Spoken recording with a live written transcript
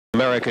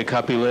America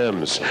Cup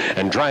Elims.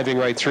 And driving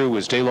right through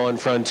was Daylon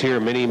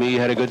Frontier. Mini Me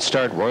had a good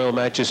start. Royal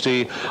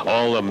Majesty,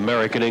 All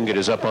American Ingot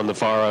is up on the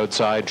far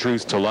outside.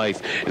 Truth to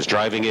Life is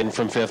driving in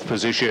from 5th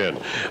position.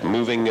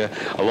 Moving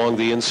along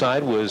the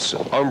inside was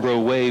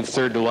Umbro Wave,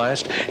 3rd to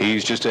last.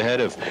 He's just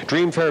ahead of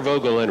Dream Fair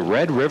Vogel, and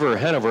Red River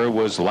Hanover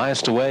was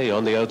last away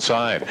on the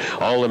outside.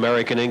 All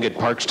American Ingot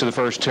parks to the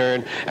first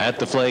turn at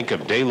the flank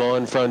of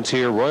Daylon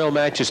Frontier. Royal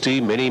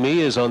Majesty, Mini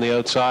Me is on the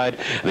outside.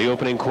 The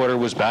opening quarter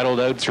was battled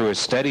out through a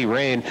steady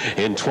rain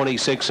in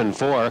 26 and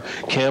 4.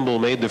 Campbell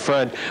made the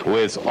front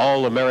with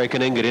All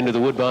American Ingot into the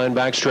Woodbine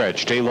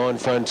backstretch. Daylon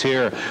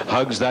Frontier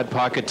hugs that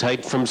pocket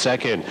tight from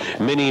second.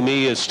 Mini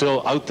Me is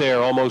still out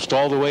there almost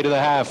all the way to the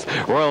half.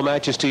 Royal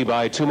Majesty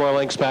by 2 more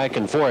lengths back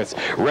in 4th.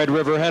 Red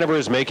River Hanover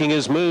is making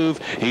his move.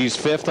 He's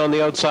 5th on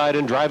the outside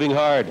and driving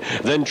hard.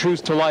 Then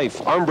Truth to Life,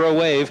 Umbro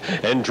Wave,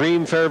 and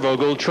Dream Fair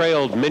Vogel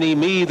trailed Mini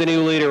Me, the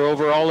new leader,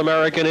 over All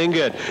American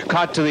Ingot.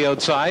 Caught to the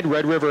outside,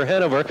 Red River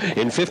Hanover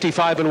in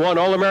 55 and 1.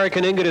 All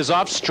American Ingot is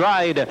off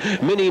stride.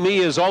 Mini Me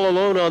is all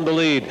alone on the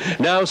lead.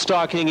 Now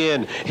stalking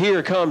in.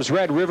 Here comes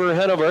Red River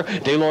Hanover.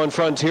 Daylon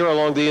Frontier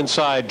along the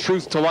inside.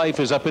 Truth to Life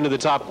is up into the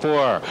top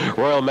 4.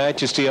 Royal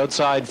Majesty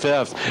outside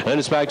 5th. Then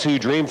it's back to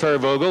Dream Fair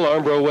Vogel,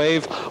 Umbro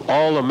Wave,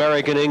 All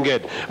American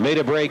Ingot made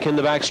a break in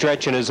the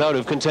backstretch and is out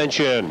of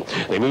contention.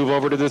 They move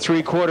over to the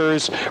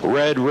 3/4.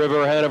 Red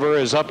River Hanover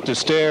is up to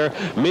stare.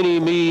 Mini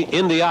Me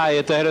in the eye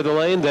at the head of the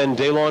lane. Then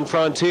Daylon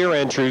Frontier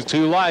and Truth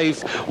to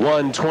Life.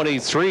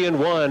 1:23 and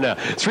 1.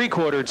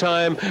 3/4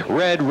 time.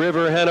 Red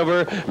River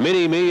Hanover,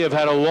 Mini Me have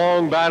had a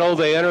long battle.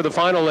 They enter the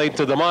final 8th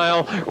of the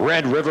mile.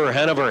 Red River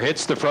Hanover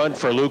hits the front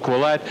for Luke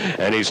Ouellette,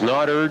 and he's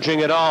not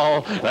urging at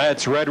all.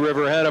 That's Red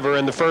River Hanover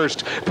in the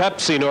first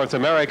Pepsi North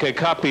America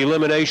Cup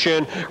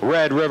Elimination.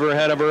 Red River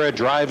Hanover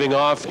driving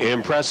off.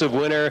 Impressive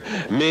winner.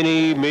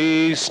 Mini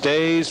Me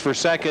stays for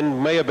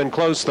second. May have been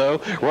close, though.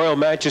 Royal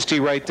Majesty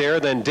right there.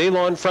 Then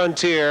Daylon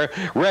Frontier.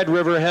 Red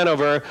River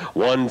Hanover,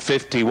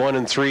 1:51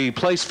 and 3.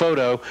 Place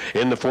photo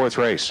in the 4th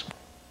race.